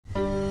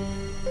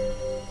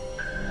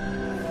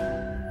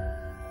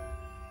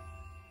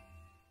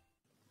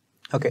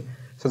Okay,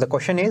 so the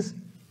question is,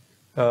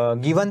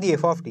 given the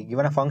f of t,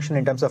 given a function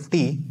in terms of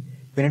t,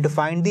 we need to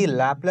find the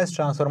Laplace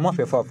transform of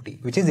f of t,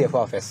 which is f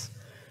of s.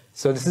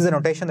 So this is the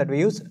notation that we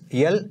use,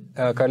 L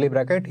curly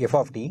bracket f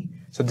of t.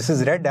 So this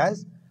is read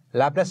as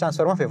Laplace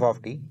transform of f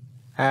of t,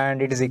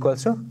 and it is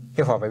equals to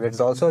f of s. It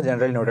is also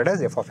generally noted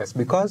as f of s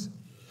because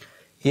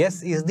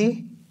s is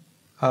the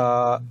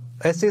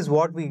s is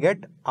what we get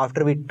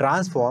after we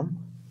transform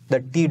the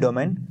t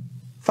domain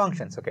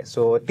functions. Okay,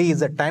 so t is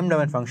the time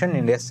domain function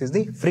and s is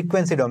the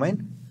frequency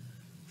domain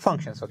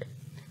functions. Okay,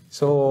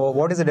 so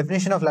what is the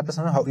definition of Laplace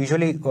transform?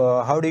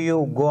 How do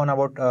you go on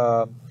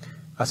about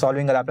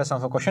solving a Laplace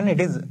transform question?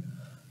 It is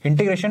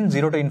integration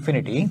 0 to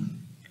infinity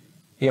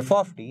f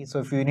of t. So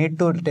if you need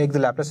to take the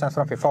Laplace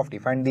transform of f of t,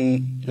 find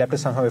the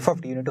Laplace transform of f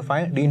of t, you need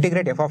to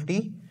integrate f of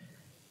t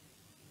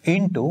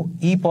into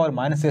e power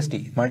minus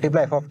st,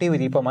 multiply f of t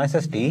with e power minus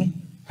st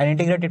and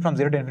integrate it from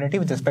 0 to infinity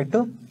with respect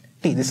to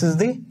t. This is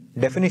the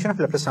definition of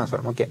Laplace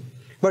transform. Okay,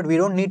 but we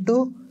don't need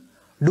to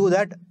do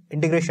that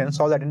integration,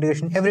 solve that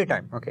integration every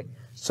time. Okay,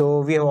 so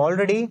we have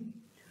already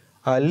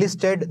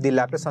listed the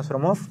Laplace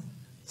transform of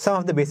some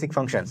of the basic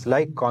functions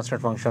like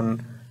constant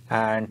function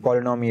and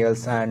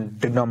polynomials and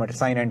trigonometry,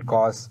 sine and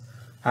cos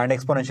and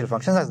exponential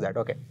functions as that.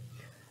 Okay,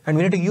 and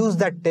we need to use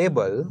that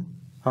table.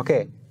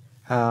 Okay,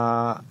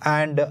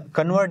 and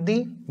convert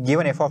the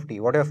given f of t,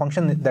 whatever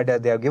function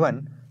that they are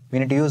given. We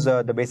need to use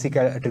the basic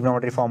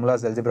trigonometry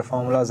formulas, algebra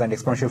formulas and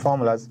exponential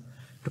formulas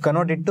to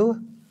convert it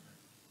to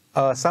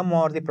sum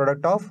or the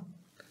product of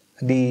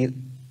the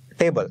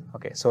table.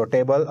 Okay, so on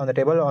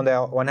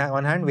the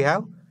one hand we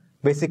have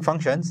basic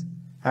functions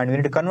and we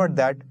need to convert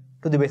that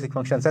to the basic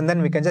functions, and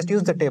then we can just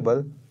use the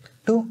table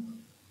to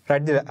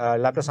write the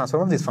Laplace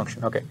transform of this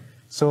function. Okay,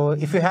 so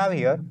if you have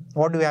here,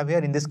 what do we have here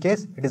in this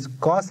case? It is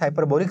cos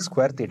hyperbolic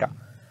square theta.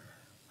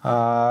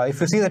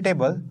 If you see the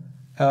table,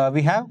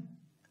 we have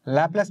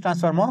Laplace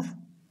transform of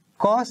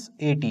cos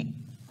at.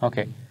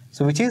 Okay,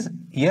 so which is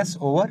s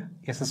over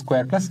s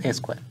square plus a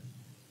square.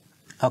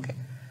 Okay,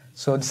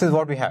 so this is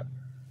what we have,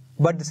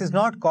 but this is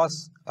not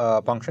cos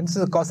function. This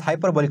is a cos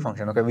hyperbolic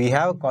function. Okay, we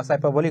have cos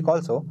hyperbolic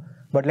also,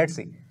 but let's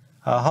see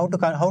how do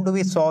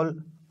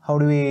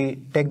we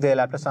take the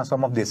Laplace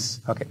transform of this.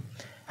 Okay,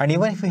 and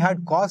even if we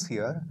had cos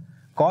here,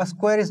 cos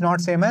square is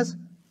not same as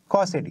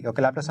cos at.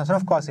 Okay, Laplace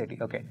transform of cos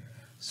at. Okay,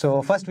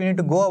 so first we need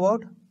to go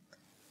about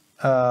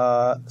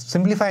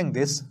simplifying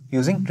this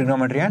using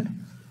trigonometry and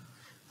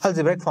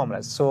algebraic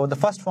formulas. So the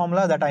first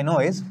formula that I know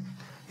is,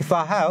 if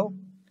I have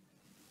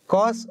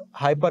cos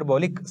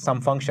hyperbolic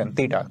some function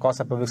theta, cos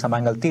hyperbolic some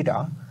angle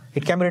theta,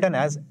 it can be written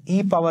as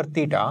e power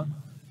theta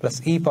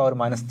plus e power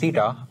minus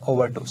theta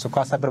over 2. So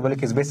cos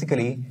hyperbolic is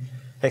basically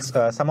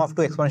sum of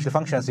two exponential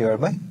functions divided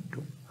by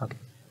 2. Okay,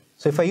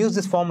 so if I use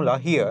this formula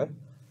here,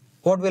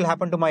 what will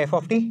happen to my f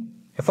of t?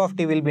 F of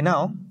t will be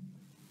now,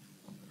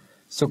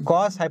 so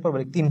cos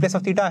hyperbolic, in place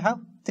of theta I have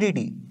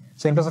 3t.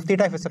 So in place of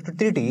theta, if I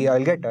substitute 3t, I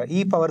will get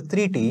e power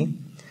 3t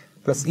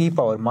plus e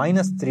power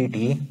minus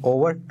 3t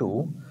over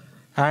 2.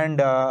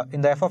 And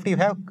in the f of t you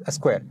have a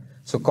square.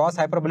 So cos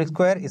hyperbolic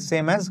square is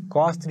same as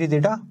cos 3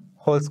 theta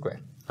whole square.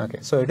 Okay,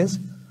 so it is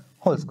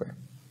whole square.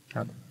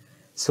 Okay,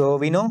 so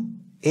we know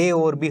a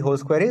over b whole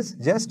square is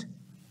just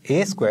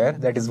a square,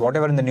 that is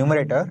whatever in the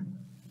numerator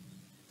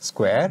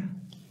square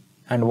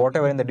and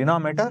whatever in the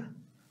denominator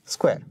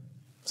square.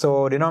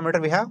 So denominator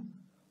we have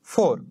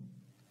 4.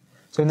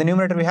 So in the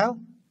numerator we have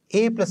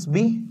a plus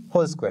b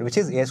whole square, which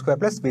is a square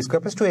plus b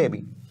square plus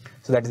 2ab.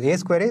 So that is a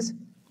square is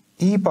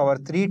e power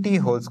 3t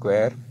whole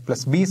square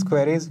plus b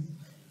square is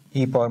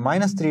e power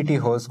minus 3t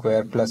whole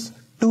square plus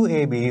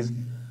 2ab is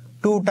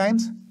 2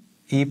 times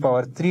e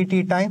power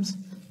 3t times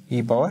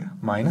e power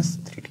minus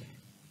 3t.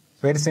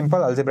 Very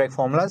simple algebraic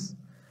formulas.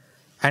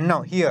 And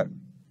now here,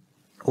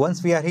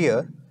 once we are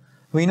here,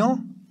 we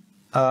know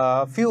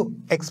few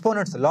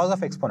exponents, laws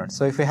of exponents.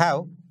 So if we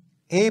have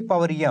a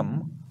power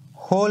m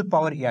whole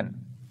power n,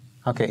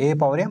 okay, a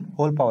power m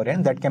whole power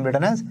n, that can be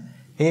written as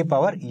a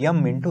power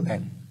m into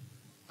n.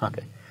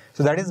 Okay,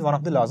 so that is one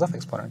of the laws of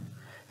exponent.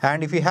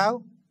 And if we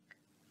have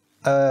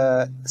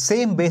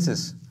same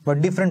basis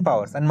but different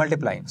powers and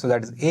multiplying, so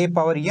that is a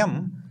power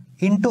m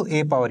into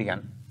a power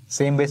n.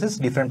 Same basis,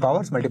 different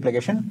powers,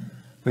 multiplication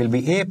will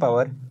be a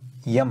power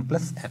m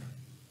plus n.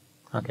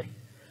 Okay,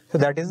 so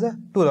that is the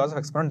two laws of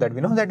exponent that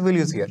we know that we'll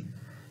use here.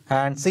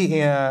 And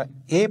see, a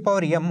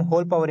power m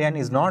whole power n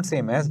is not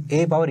same as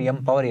a power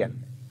m power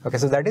n. Okay,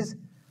 so that is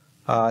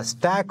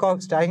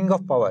stacking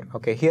of power.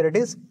 Okay, here it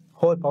is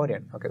whole power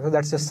n. Okay, so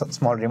that's just a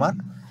small remark.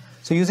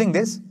 So using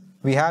this,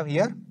 we have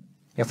here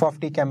f of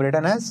t can be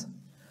written as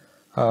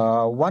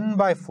 1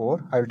 by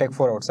 4, I will take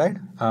 4 outside,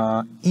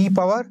 e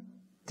power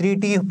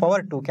 3t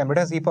power 2 can be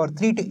written as e power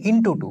 3t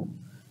into 2.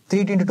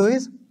 3t into 2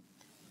 is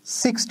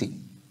 60.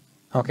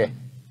 Okay,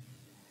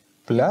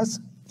 plus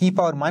e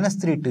power minus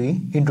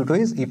 3t into 2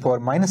 is e power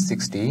minus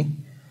 60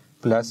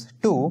 plus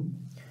 2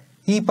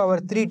 e power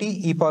 3t,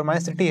 e power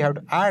minus 3t, you have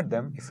to add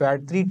them. If you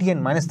add 3t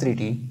and minus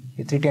 3t,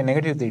 3t and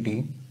negative 3t,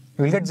 you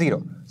will get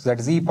 0. So that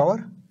is e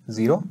power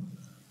 0t.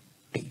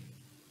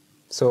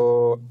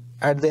 So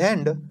at the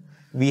end,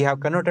 we have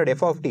converted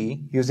f of t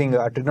using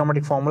a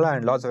trigonometric formula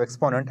and laws of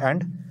exponent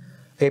and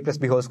a plus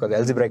b whole square, the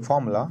algebraic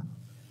formula,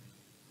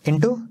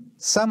 into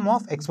sum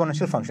of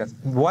exponential functions.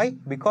 Why?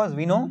 Because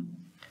we know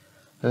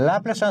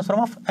Laplace transform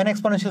of an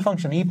exponential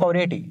function e power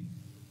at,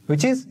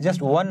 which is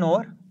just 1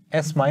 over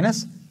s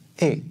minus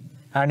a.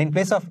 And in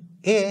place of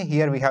a,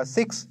 here we have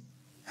 6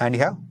 and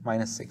you have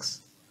minus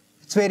 6.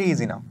 It's very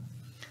easy now.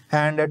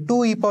 And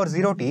 2 e power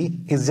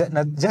 0t is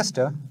just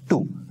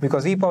 2,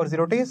 because e power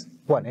 0t is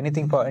 1.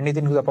 Anything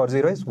to the power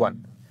 0 is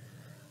 1.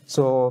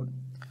 So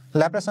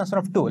Laplace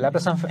transform of 2,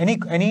 Laplace transform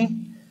of any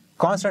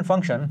constant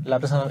function,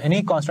 Laplace transform of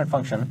any constant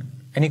function,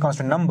 any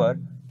constant number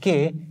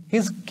k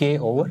is k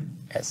over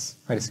s.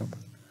 Very simple.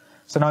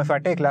 So now if I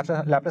take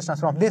Laplace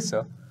transform of this,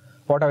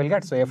 what I will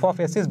get? So f of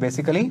s is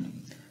basically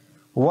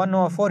 1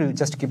 over 4, you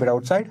just keep it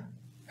outside,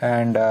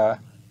 and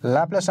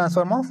Laplace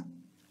transform of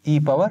e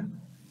power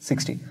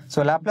 60.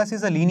 So Laplace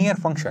is a linear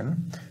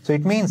function, so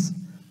it means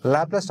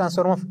Laplace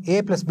transform of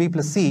a plus b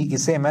plus c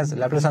is same as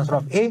Laplace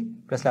transform of a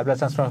plus Laplace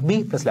transform of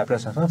b plus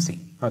Laplace transform of c.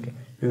 Okay,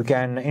 you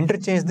can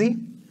interchange the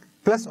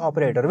plus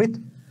operator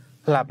with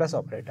Laplace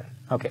operator.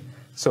 Okay,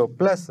 so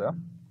plus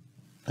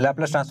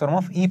Laplace transform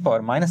of e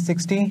power minus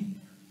 60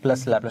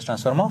 plus Laplace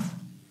transform of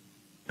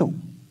 2.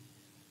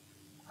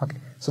 Okay,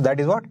 so that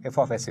is what f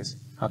of s is.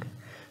 Okay,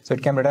 so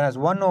it can be written as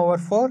 1 over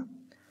 4.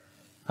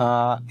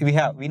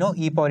 We know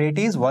e power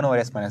 80 is 1 over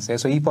s minus a,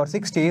 so e power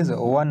 60 is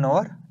 1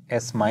 over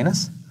s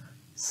minus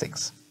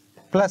 6,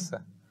 plus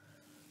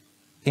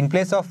in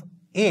place of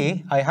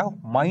a I have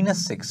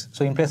minus 6,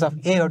 so in place of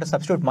a I have to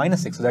substitute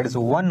minus 6, so that is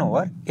 1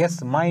 over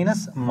s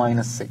minus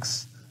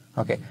 6.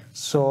 Okay,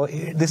 so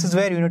this is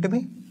where you need to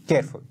be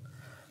careful.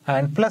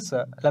 And plus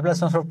Laplace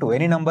transform of 2,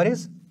 any number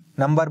is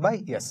number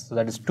by s, so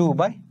that is 2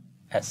 by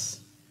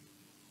s.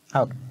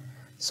 Okay,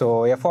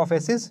 so f of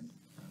s is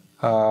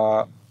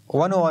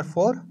 1 over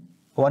 4,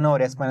 1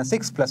 over s minus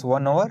 6 plus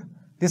 1 over,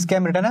 this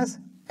can be written as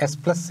s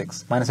plus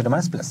 6, minus into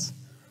minus plus,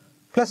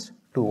 plus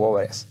 2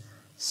 over s.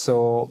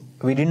 So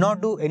we did not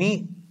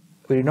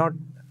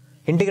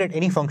integrate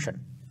any function.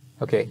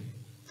 Okay,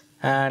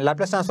 and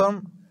Laplace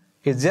transform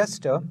is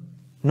just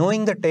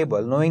knowing the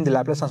table, knowing the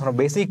Laplace transform of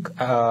basic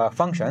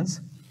functions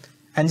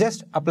and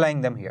just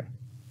applying them here.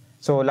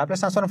 So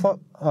Laplace transform for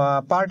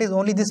part is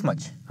only this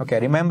much. Okay,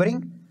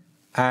 remembering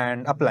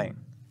and applying,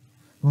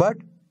 but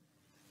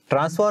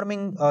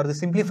transforming or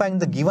simplifying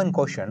the given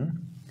quotient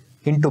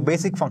into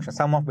basic functions,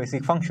 sum of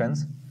basic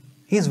functions,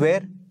 is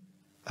where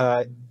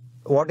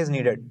what is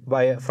needed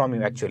from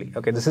you actually.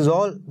 Okay, this is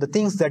all the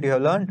things that you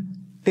have learned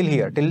till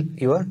here, till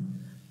your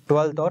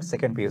 12th or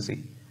 2nd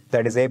PUC.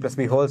 That is a plus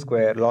b whole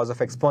square, laws of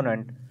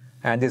exponent,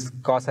 and this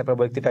cos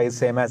hyperbolic theta is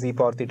same as e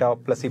power theta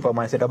plus e power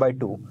minus theta by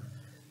 2.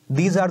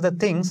 These are the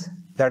things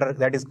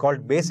that is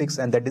called basics,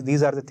 and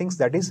these are the things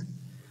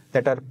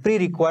that are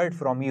pre-required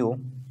from you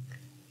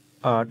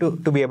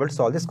to be able to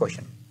solve this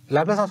question.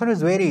 Laplace transform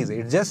is very easy.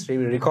 It's just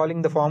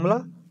recalling the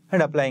formula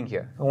and applying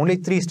here. Only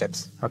 3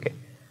 steps. Okay.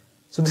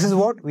 So this is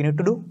what we need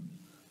to do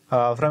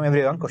from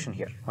every one question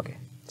here. Okay.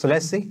 So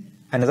let's see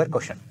another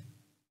question.